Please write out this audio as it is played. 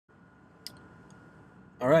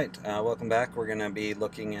Alright, welcome back. We're going to be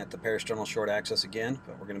looking at the parasternal short axis again,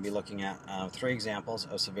 but we're going to be looking at three examples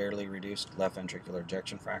of severely reduced left ventricular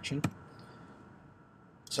ejection fraction.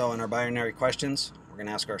 So in our binary questions, we're going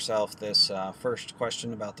to ask ourselves this first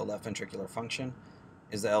question about the left ventricular function.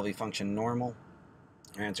 Is the LV function normal?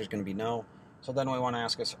 Our answer is going to be no. So then we want to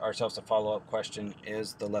ask ourselves a follow-up question,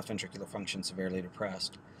 is the left ventricular function severely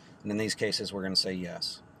depressed? And in these cases, we're going to say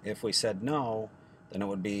yes. If we said no, then it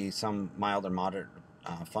would be some mild or moderate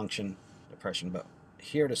function depression. But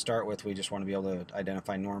here to start with, we just want to be able to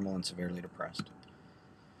identify normal and severely depressed.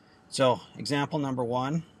 So example number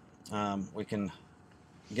one, we can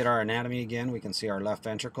get our anatomy again. We can see our left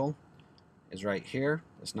ventricle is right here,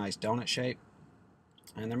 this nice donut shape.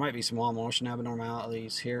 And there might be some wall motion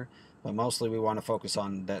abnormalities here, but mostly we want to focus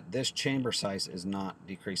on that this chamber size is not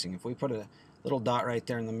decreasing. If we put a little dot right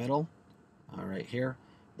there in the middle, right here,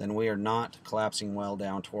 then we are not collapsing well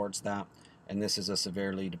down towards that, and this is a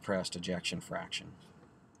severely depressed ejection fraction.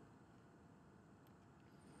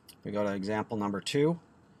 We go to example number two,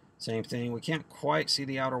 same thing. We can't quite see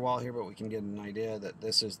the outer wall here, but we can get an idea that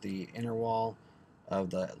this is the inner wall of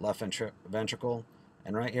the left ventricle,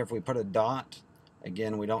 and right here if we put a dot,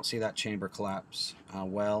 again, we don't see that chamber collapse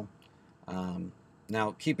well.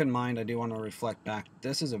 Now, keep in mind, I do want to reflect back.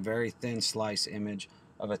 This is a very thin slice image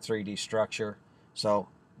of a 3D structure. So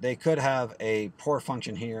they could have a poor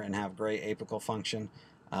function here and have great apical function.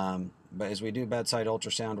 But as we do bedside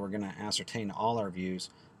ultrasound, we're going to ascertain all our views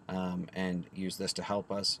and use this to help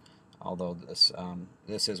us. Although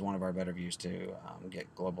this is one of our better views to get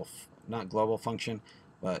not global function,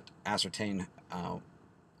 but ascertain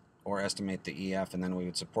or estimate the EF, and then we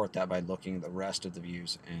would support that by looking at the rest of the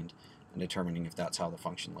views and determining if that's how the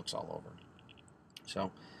function looks all over.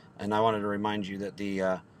 So, and I wanted to remind you that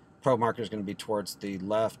the probe marker is going to be towards the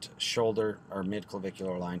left shoulder or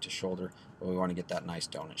mid-clavicular line to shoulder, but we want to get that nice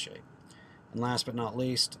donut shape. And last but not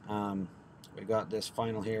least, we got this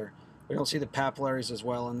final here. We don't see the papillaries as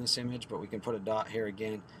well in this image, but we can put a dot here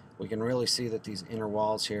again. We can really see that these inner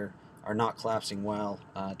walls here are not collapsing well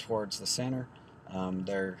towards the center.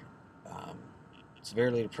 They're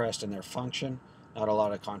severely depressed in their function, not a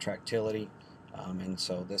lot of contractility, and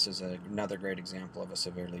so this is another great example of a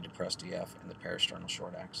severely depressed EF in the parasternal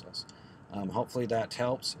short axis. Hopefully that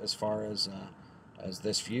helps as far as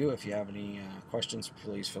this view. If you have any questions,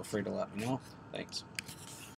 please feel free to let me know. Thanks.